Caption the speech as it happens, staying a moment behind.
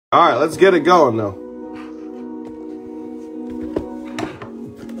All right, let's get it going, though.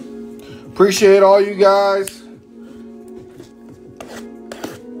 Appreciate all you guys.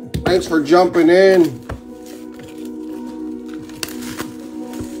 Thanks for jumping in.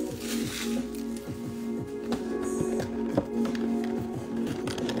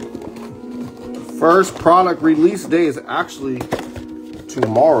 First product release day is actually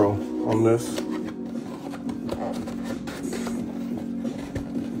tomorrow on this.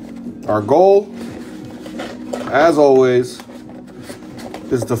 Our goal, as always,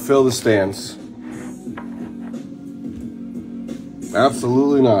 is to fill the stands.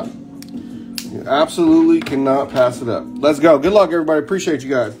 Absolutely not. You absolutely cannot pass it up. Let's go. Good luck, everybody. Appreciate you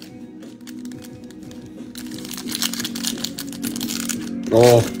guys.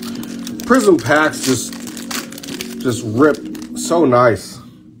 Oh, Prizm packs just rip so nice.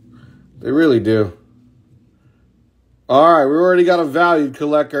 They really do. All right, we already got a valued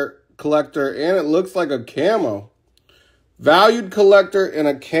collector, and it looks like a camo. Valued collector and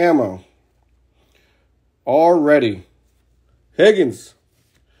a camo. Already. Higgins.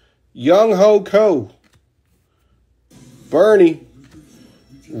 Young Ho Ko. Bernie.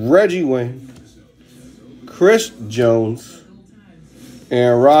 Reggie Wayne. Chris Jones.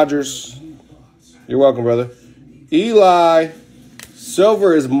 And Rogers. You're welcome, brother. Eli.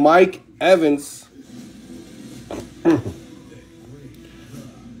 Silver is Mike Evans.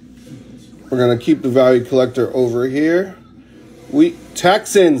 We're going to keep the value collector over here.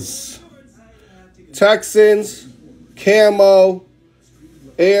 Texans, camo,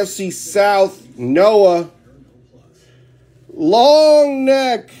 AFC South, Noah, long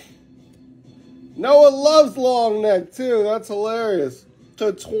neck. Noah loves long neck too. That's hilarious.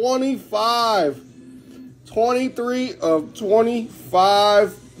 To 25, 23 of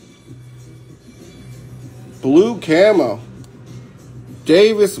 25, blue camo,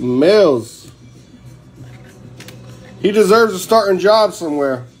 Davis Mills. He deserves a starting job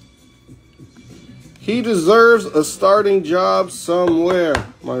somewhere. He deserves a starting job somewhere,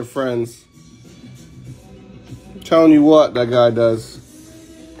 my friends. I'm telling you what, that guy does.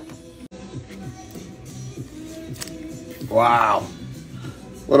 Wow.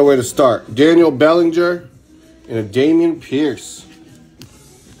 What a way to start. Daniel Bellinger and a Damian Pierce.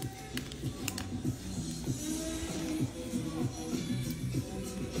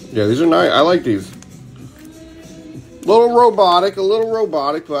 Yeah, these are nice. I like these. A little robotic,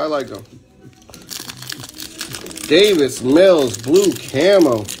 but I like them. Davis Mills, blue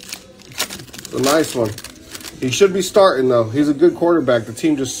camo. It's a nice one. He should be starting, though. He's a good quarterback. The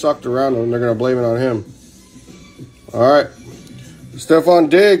team just sucked around him, and they're going to blame it on him. All right. Stephon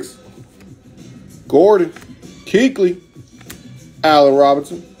Diggs. Gordon. Kuechly. Allen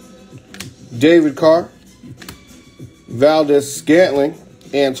Robinson. David Carr. Valdez Scantling.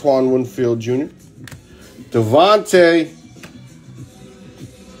 Antoine Winfield Jr. Devontae.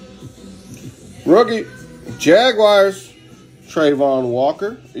 Rookie. Jaguars. Trayvon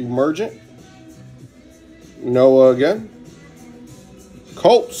Walker. Emergent. Noah again.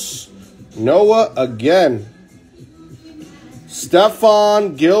 Colts. Noah again.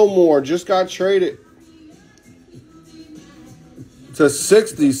 Stephon Gilmore just got traded to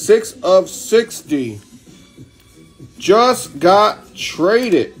 60. 6 of 60. Just got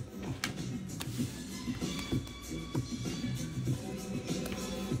traded.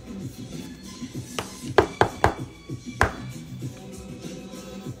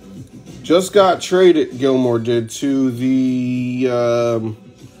 Just got traded, Gilmore did, to the,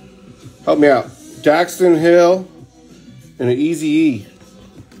 help me out, Daxton Hill and an Easy E.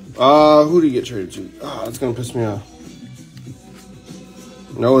 Who did he get traded to? Oh, that's going to piss me off.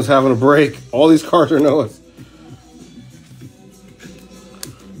 Noah's having a break. All these cards are Noah's.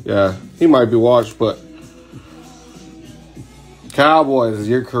 Yeah, he might be washed, but Cowboys,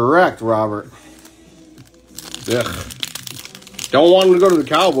 you're correct, Robert. Ugh. Don't want him to go to the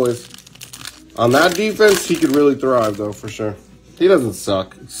Cowboys. On that defense, he could really thrive, though, for sure. He doesn't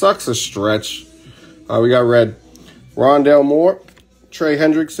suck. Sucks a stretch. We got red. Rondale Moore, Trey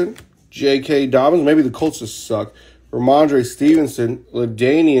Hendrickson, J.K. Dobbins. Maybe the Colts just suck. Ramondre Stevenson,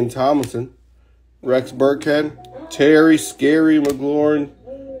 LaDainian Tomlinson, Rex Burkhead, Terry Scary McLaurin,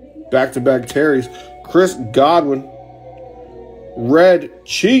 back-to-back Terrys, Chris Godwin, Red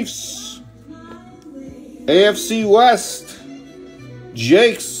Chiefs, AFC West,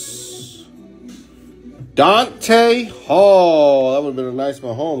 Jakes, Dante Hall. That would have been a nice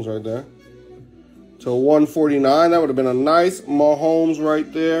Mahomes right there. To 149. That would have been a nice Mahomes right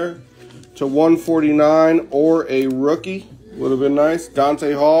there. To 149 or a rookie. Would have been nice.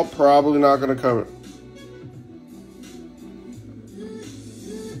 Dante Hall probably not going to cover.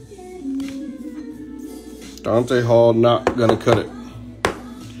 Dante Hall not gonna cut it.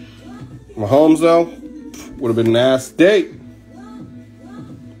 Mahomes, though, would have been nasty.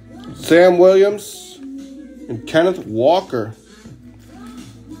 Sam Williams and Kenneth Walker.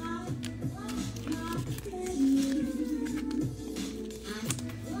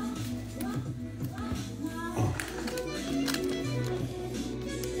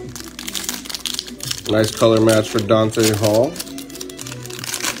 Nice color match for Dante Hall.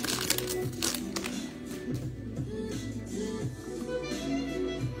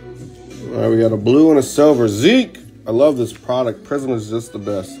 All right, we got a blue and a silver. Zeke, I love this product. Prizm is just the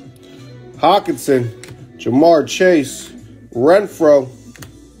best. Hawkinson, Jamar Chase, Renfro,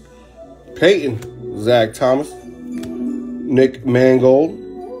 Peyton, Zach Thomas, Nick Mangold,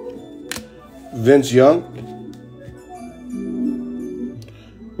 Vince Young.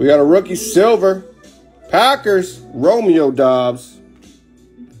 We got a rookie silver. Packers, Romeo Dobbs.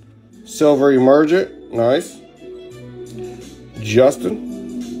 Silver Emergent, nice. Justin.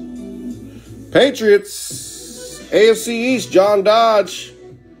 Patriots, AFC East, John Dodge.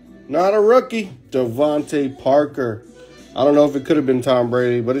 Not a rookie. Devontae Parker. I don't know if it could have been Tom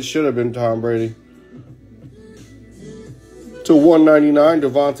Brady, but it should have been Tom Brady. To 199,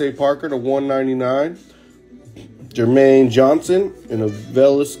 Devontae Parker to 199. Jermaine Johnson and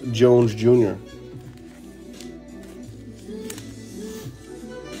Velus Jones Jr.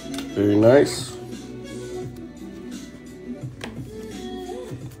 Very nice.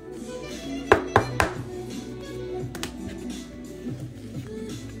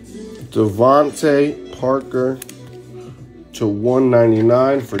 Devontae Parker to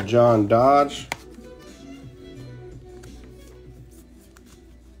 199 for John Dodge.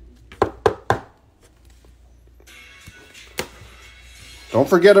 Don't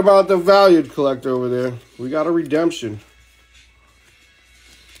forget about the valued collector over there. We got a redemption.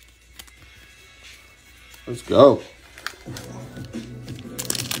 Let's go.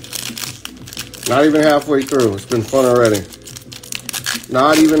 Not even halfway through. It's been fun already.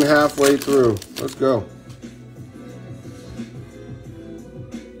 Not even halfway through. Let's go.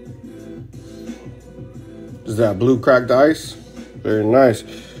 Is that blue cracked ice? Very nice.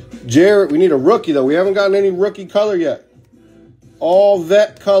 Jared, we need a rookie, though. We haven't gotten any rookie color yet. All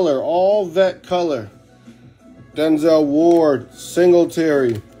vet color. All vet color. Denzel Ward,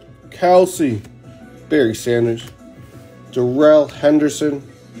 Singletary, Kelsey, Barry Sanders, Darrell Henderson,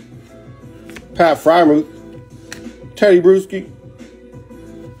 Pat Frymuth, Teddy Bruschi,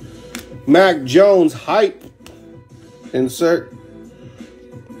 Mac Jones, hype. Insert.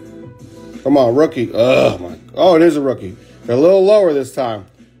 Come on, rookie. Oh, it is a rookie. They're a little lower this time.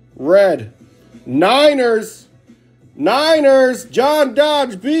 Red. Niners. Niners. John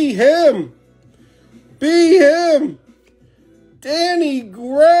Dodge. Be him. Be him. Danny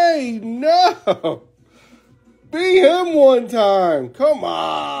Gray. No. Be him one time. Come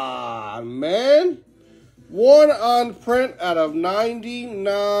on, man. 1 on print out of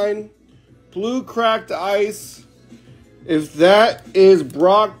 99. Blue cracked ice. If that is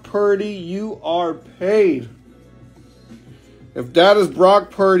Brock Purdy, you are paid. If that is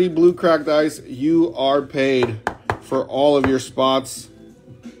Brock Purdy, blue cracked ice, you are paid for all of your spots.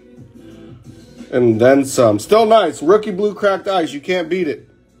 And then some. Still nice. Rookie blue cracked ice. You can't beat it.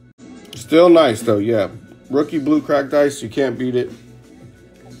 Still nice, though. Yeah. Rookie blue cracked ice. You can't beat it.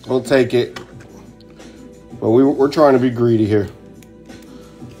 We'll take it. But we're trying to be greedy here.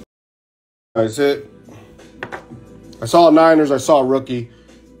 That's it. I saw Niners. I saw rookie.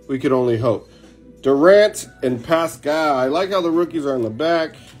 We could only hope. Durant and Pascal. I like how the rookies are in the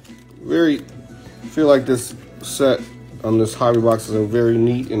back. I feel like this set on this hobby box is very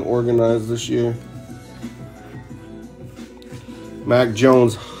neat and organized this year. Mac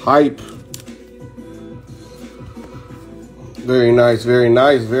Jones hype. Very nice, very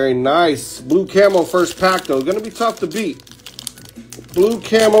nice, very nice. Blue camo first pack, though. Going to be tough to beat. Blue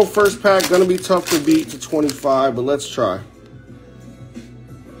camo first pack. Going to be tough to beat to 25, but let's try.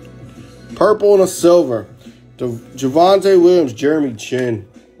 Purple and a silver. Javonte Williams, Jeremy Chin,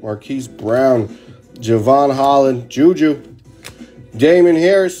 Marquise Brown, Javon Holland, Juju, Damon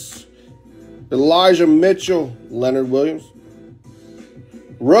Harris, Elijah Mitchell, Leonard Williams.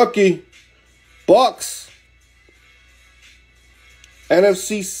 Rookie, Bucks.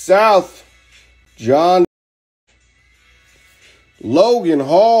 NFC South, John. Logan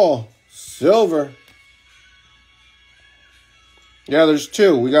Hall, silver. Yeah, there's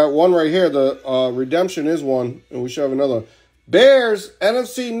two. We got one right here. The redemption is one, and we should have another one. Bears,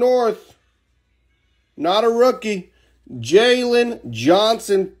 NFC North. Not a rookie. Jalen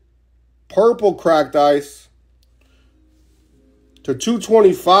Johnson, purple cracked ice. to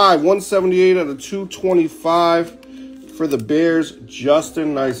 225. 178 out of 225 for the Bears.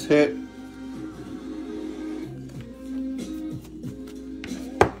 Justin, nice hit.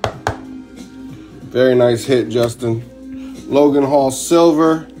 Very nice hit, Justin. Logan Hall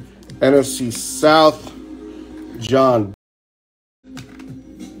silver. NFC South. John.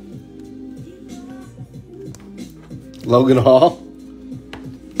 Logan Hall.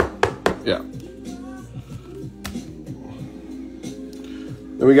 Yeah.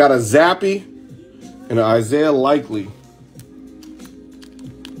 Then we got a Zappy and an Isaiah Likely.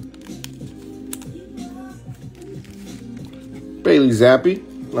 Bailey Zappy.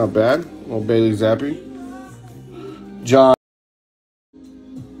 Not bad. Little Bailey Zappy. John.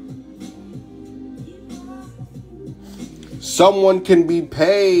 Someone can be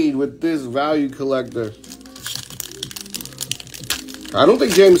paid with this value collector. I don't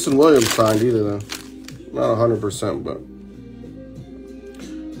think Jameson Williams signed either, though. Not 100%, but.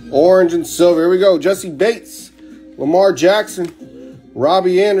 Orange and silver. Here we go. Jesse Bates. Lamar Jackson.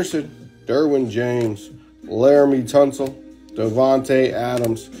 Robbie Anderson. Derwin James. Laramie Tunsil. Devontae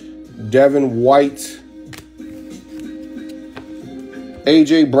Adams. Devin White.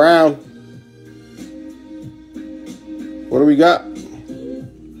 A.J. Brown. What do we got?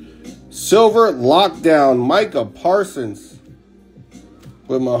 Silver lockdown. Micah Parsons.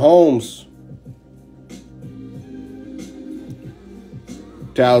 With Mahomes.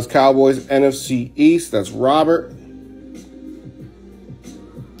 Dallas Cowboys, NFC East. That's Robert.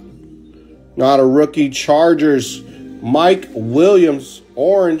 Not a rookie. Chargers. Mike Williams.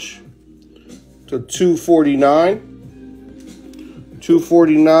 Orange. To 249.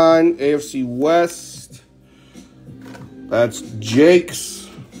 249. AFC West. That's Jake's.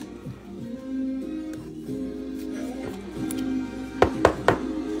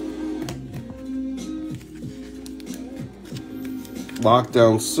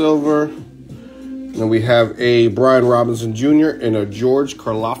 Lockdown silver. And then we have a Brian Robinson Jr. and a George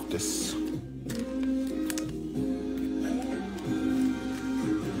Karlaftis.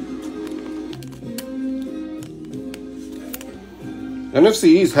 NFC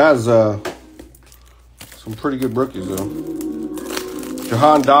East has some pretty good rookies, though.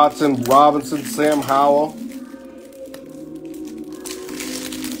 Jahan Dotson, Robinson, Sam Howell.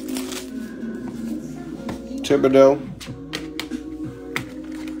 Thibodeau.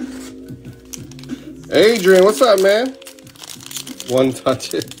 Adrian, what's up, man? One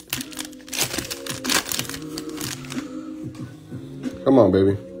touch it. Come on,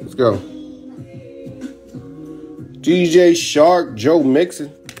 baby. Let's go. DJ Shark, Joe Mixon,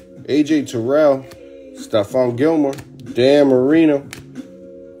 AJ Terrell, Stephon Gilmore, Dan Marino,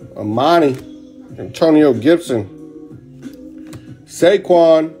 Amani, Antonio Gibson,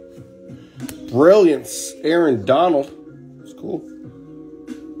 Saquon, Brilliance, Aaron Donald. That's cool.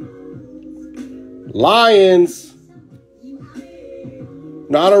 Lions,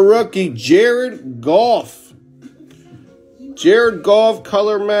 not a rookie, Jared Goff. Jared Goff,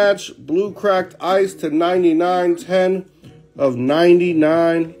 color match, blue cracked ice to 99, 10 of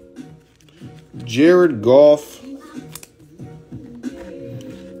 99. Jared Goff.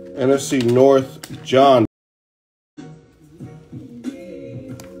 NFC North, John.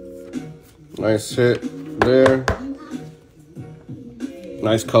 Nice hit there.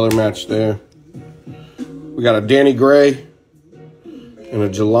 Nice color match there. We got a Danny Gray and a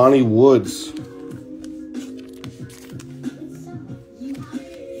Jelani Woods.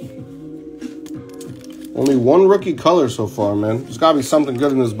 Only one rookie color so far, man. There's got to be something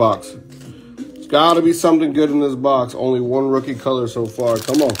good in this box. There's got to be something good in this box. Only one rookie color so far.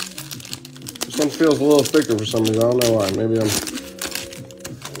 Come on. This one feels a little thicker for some reason. I don't know why. Maybe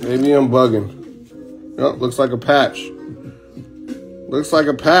I'm bugging. Yep, looks like a patch. Looks like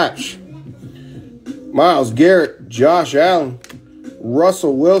a patch. Myles Garrett, Josh Allen,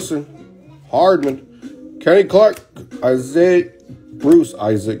 Russell Wilson, Hardman, Kenny Clark, Isaac Bruce,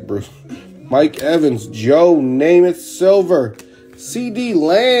 Mike Evans, Joe Namath, silver, CD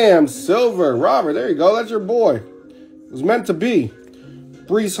Lamb, silver, Robert, there you go, that's your boy. It was meant to be.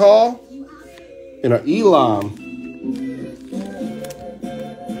 Breece Hall, and an Elam.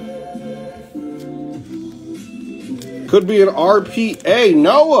 Could be an RPA,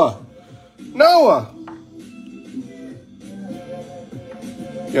 Noah.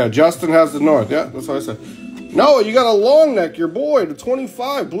 Yeah, Justin has the North. Yeah, that's what I said. Noah, you got a long neck. Your boy, the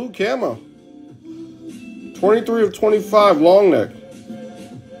 25, blue camo. 23 of 25, long neck.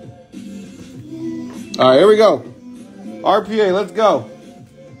 All right, here we go. RPA, let's go.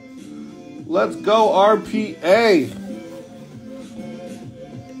 Let's go, RPA.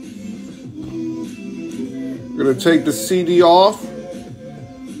 We're going to take the CD off.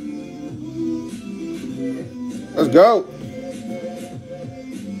 Let's go.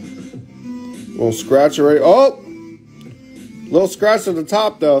 Little scratch already. Oh! Little scratch at the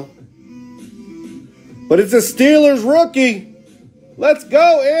top, though. But it's a Steelers rookie. Let's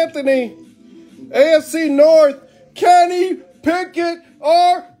go, Anthony. AFC North. Kenny Pickett,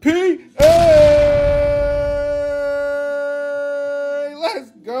 RPA. Let's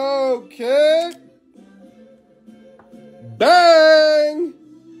go, kid. Bang.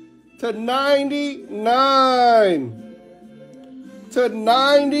 To 99. To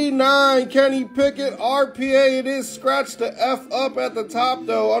 99, Kenny Pickett, RPA. It is scratched the F up at the top,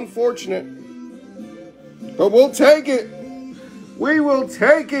 though. Unfortunate. But we'll take it. We will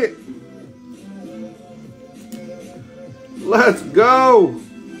take it. Let's go.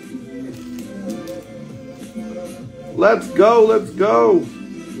 Let's go. Let's go.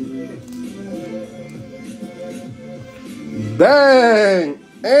 Bang.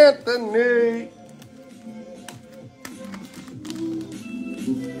 Anthony.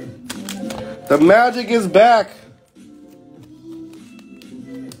 The magic is back.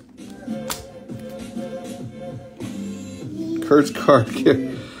 Kurt's card.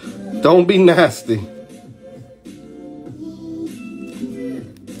 Don't be nasty.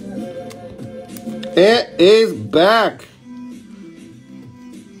 It is back.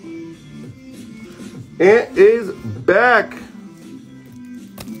 It is back.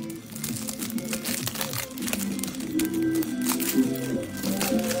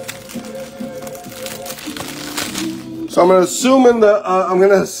 So I'm gonna assume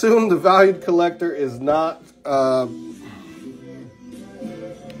the valued collector is not. I'm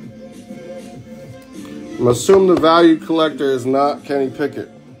gonna assume the valued collector is not Kenny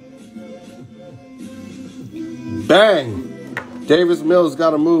Pickett. Bang! Davis Mills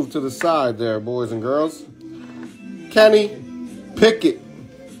got to move to the side there, boys and girls. Kenny Pickett.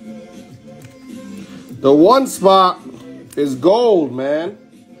 The one spot is gold, man.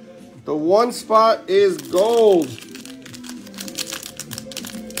 The one spot is gold.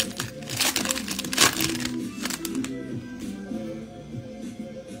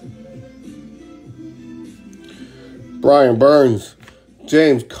 Brian Burns,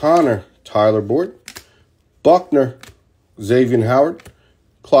 James Conner, Tyler Boyd, Buckner, Xavier Howard,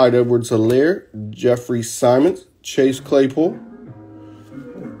 Clyde Edwards-Helaire, Jeffrey Simons, Chase Claypool,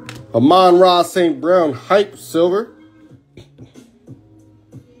 Amon-Ra St. Brown, Hype Silver,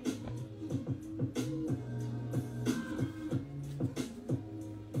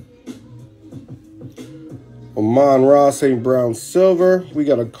 Amon-Ra St. Brown Silver. We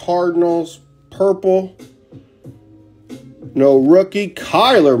got a Cardinals Purple. No rookie.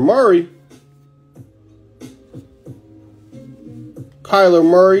 Kyler Murray. Kyler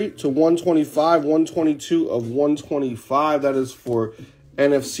Murray to 125, 122 of 125. That is for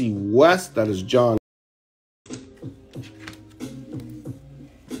NFC West. That is John.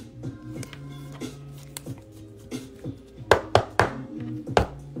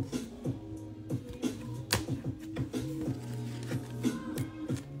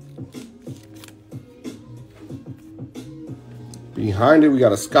 Behind it, we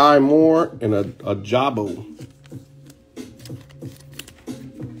got a Sky Moore and a Jabo.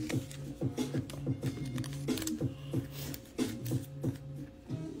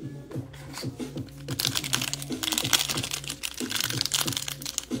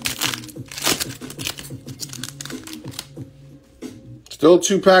 Still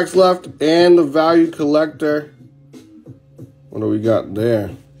 2 packs left, and the value collector. What do we got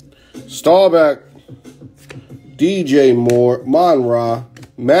there? Staubach, DJ Moore, Mon-Ra,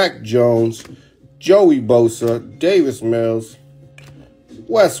 Mac Jones, Joey Bosa, Davis Mills,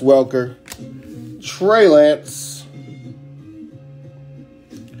 Wes Welker, Trey Lance,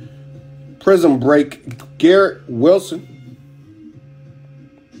 Prizm Break, Garrett Wilson,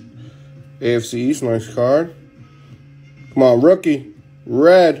 AFC East, nice card. Come on, rookie.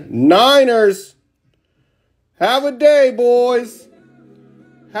 Red Niners. Have a day, boys.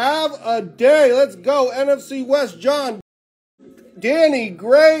 Have a day. Let's go. NFC West, John. Danny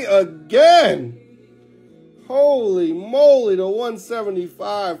Gray again. Holy moly, to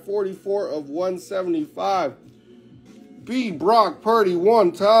 175. 44 of 175. B. Brock Purdy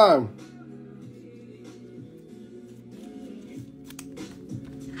one time.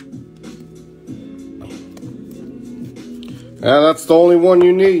 Yeah, that's the only one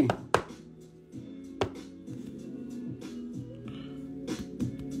you need.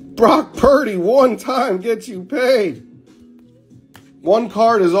 Brock Purdy, one time, gets you paid. One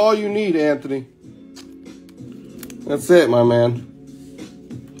card is all you need, Anthony. That's it, my man.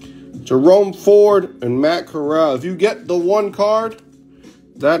 Jerome Ford and Matt Corral. If you get the one card,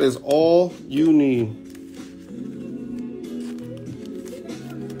 that is all you need.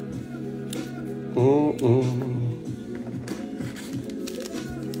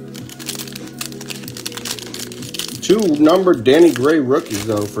 Two numbered Danny Gray rookies,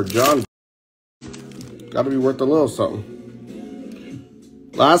 though, for John. Got to be worth a little something.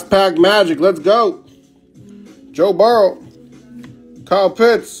 Last pack Magic. Let's go. Joe Burrow. Kyle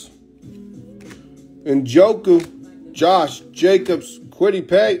Pitts. Njoku. Josh Jacobs. Kwity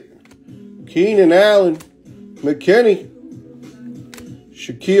Paye. Keenan Allen. McKinney.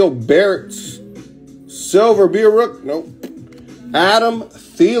 Shaquille Barrett. Silver. Be a rook. Nope. Adam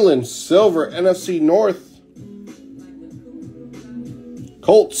Thielen. Silver. NFC North.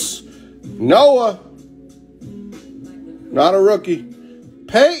 Colts. Noah. Not a rookie.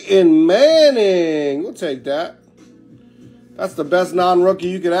 Peyton Manning. We'll take that. That's the best non-rookie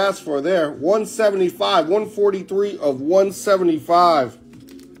you could ask for there. 175. 143 of 175.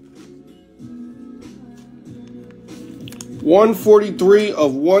 143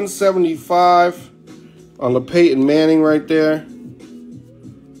 of 175 on the Peyton Manning right there.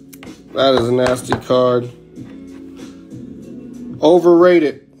 That is a nasty card.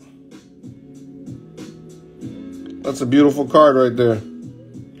 Overrated. That's a beautiful card right there.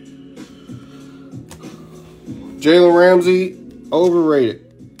 Jalen Ramsey, overrated.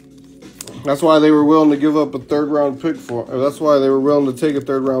 That's why they were willing to give up a third-round pick for him. That's why they were willing to take a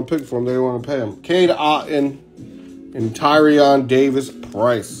third-round pick for him. They didn't want to pay him. Cade Otton and Tyrion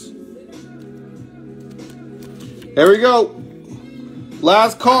Davis-Price. There we go.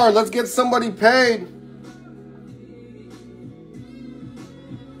 Last card. Let's get somebody paid.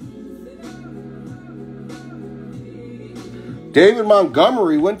 David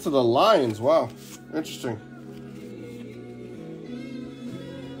Montgomery went to the Lions. Wow. Interesting.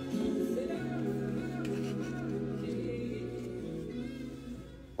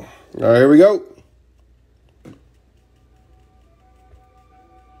 All right, here we go.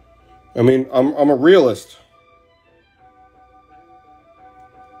 I mean, I'm a realist.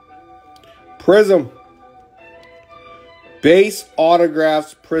 Prizm. Base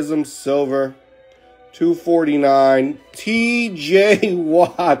autographs, Prizm Silver. 249. TJ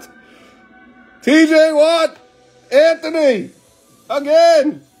Watt. TJ Watt. Anthony.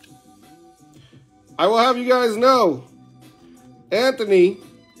 Again. I will have you guys know. Anthony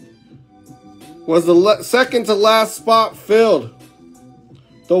was the second to last spot filled.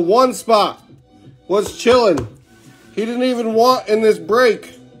 The one spot was chilling. He didn't even want in this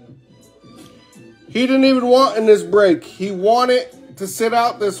break. He didn't even want in this break. He wanted to sit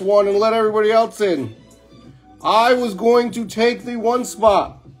out this one and let everybody else in. I was going to take the one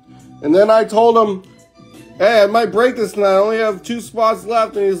spot. And then I told him, hey, I might break this tonight. I only have 2 spots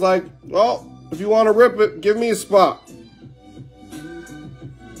left. And he's like, well, if you want to rip it, give me a spot.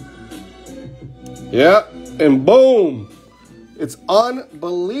 Yeah, and boom. It's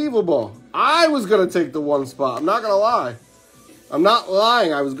unbelievable. I was going to take the one spot. I'm not going to lie. I'm not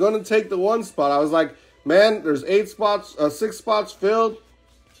lying. I was going to take the one spot. I was like, man, there's 6 spots filled.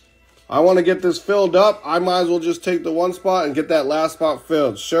 I want to get this filled up. I might as well just take the one spot and get that last spot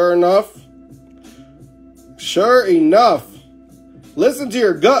filled. Sure enough. Listen to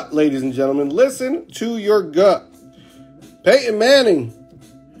your gut, ladies and gentlemen. Listen to your gut. Peyton Manning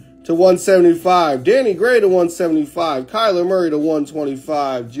to 175. Danny Gray to 175. Kyler Murray to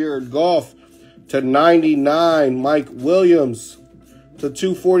 125. Jared Goff to 99. Mike Williams to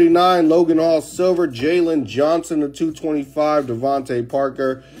 249. Logan Hall Silver. Jalen Johnson to 225. Devontae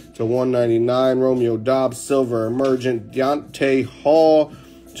Parker to 199. Romeo Dobbs Silver Emergent. Deontay Hall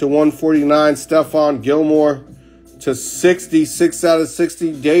to 149. Stephon Gilmore to 60. 6 out of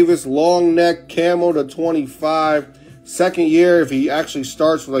 60. Davis Long Neck Camo to 25. Second year, if he actually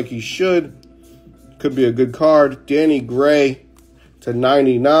starts like he should, could be a good card. Danny Gray to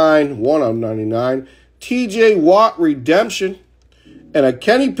 99. 1 of 99. TJ Watt Redemption. And a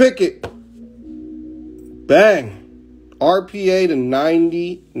Kenny Pickett. Bang. RPA to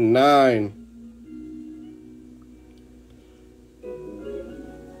 99.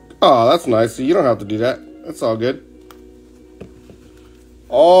 Oh, that's nice. So you don't have to do that. That's all good.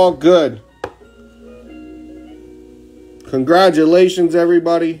 All good. Congratulations,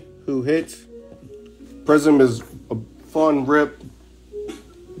 everybody who hit. Prizm is a fun rip.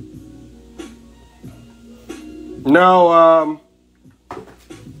 No,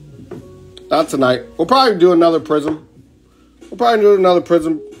 not tonight. We'll probably do another Prizm.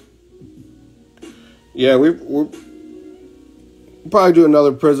 Yeah, we'll probably do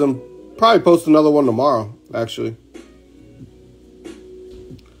another Prizm. Probably post another one tomorrow, actually.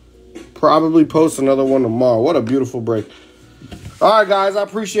 Probably post another one tomorrow. What a beautiful break. All right, guys. I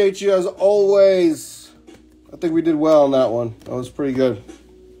appreciate you as always. I think we did well on that one. That was pretty good.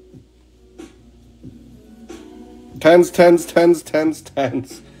 Tens, tens, tens, tens,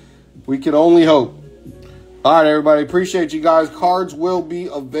 tens. We can only hope. All right, everybody. Appreciate you guys. Cards will be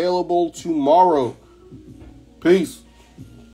available tomorrow. Peace.